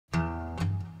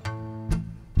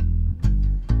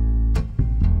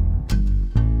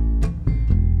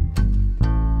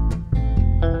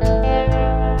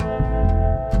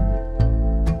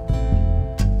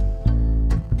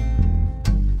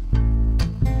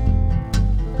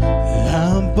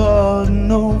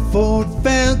old Ford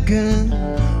Falcon.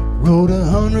 Wrote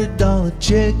 $100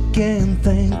 check and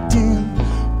thanked him.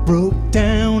 Broke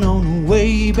down on the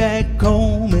way back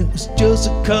home. It was just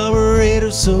a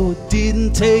carburetor, so it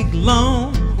didn't take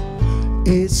long.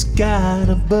 It's got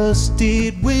a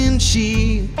busted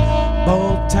windshield,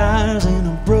 bald tires and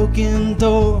a broken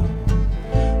door.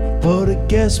 But it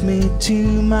gets me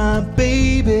to my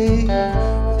baby.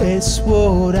 That's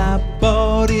what I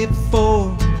bought it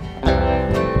for.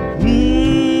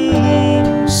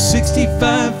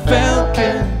 65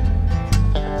 Falcon.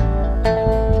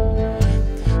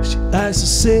 She likes to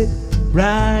sit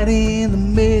right in the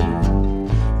middle,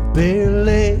 bare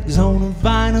legs on a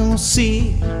vinyl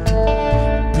seat.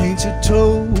 Paints her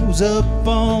toes up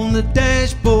on the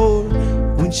dashboard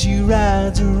when she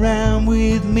rides around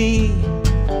with me.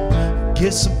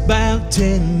 Gets about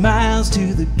 10 miles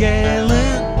to the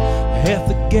gallon. Half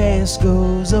the gas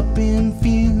goes up in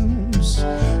fumes.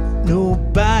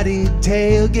 Nobody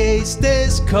tailgates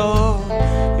this car.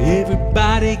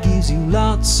 Everybody gives you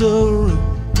lots of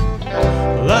room.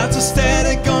 Lots of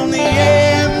static on the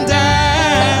AM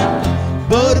dial,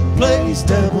 but it plays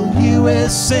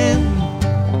WSN.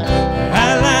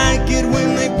 I like it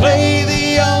when they play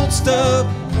the old stuff.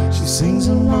 She sings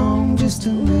along just a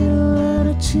little out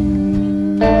of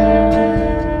tune.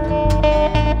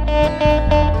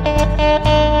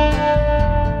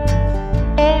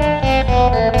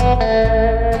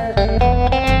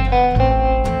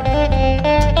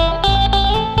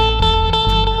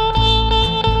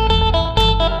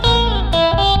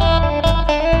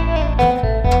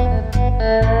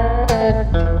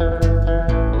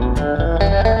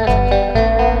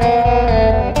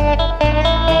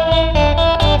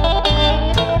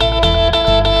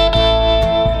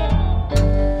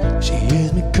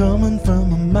 Coming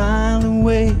from a mile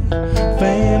away,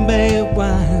 fanbale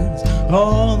whines,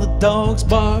 all the dogs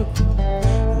bark.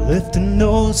 Left a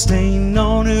nose stain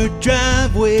on her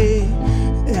driveway.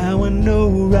 Now I know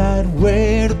right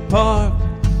where to park.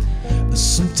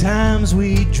 Sometimes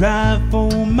we drive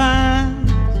for miles,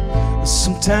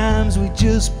 sometimes we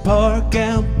just park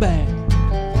out back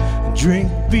and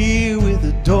drink beer with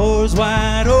the doors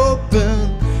wide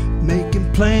open,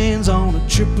 making plans on a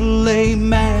AAA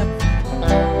map.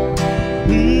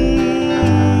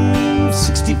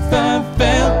 65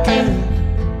 Falcon.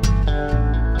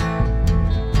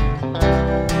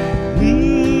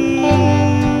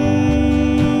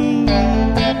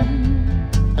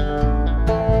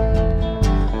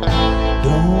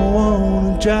 Don't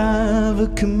wanna drive a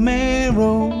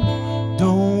Camaro,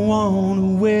 don't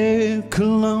wanna wear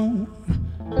cologne,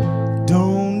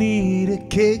 don't need a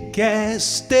kick-ass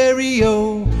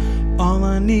stereo. All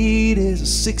I need is a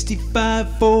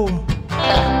 65 Ford.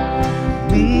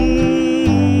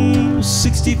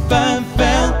 65 Falcon.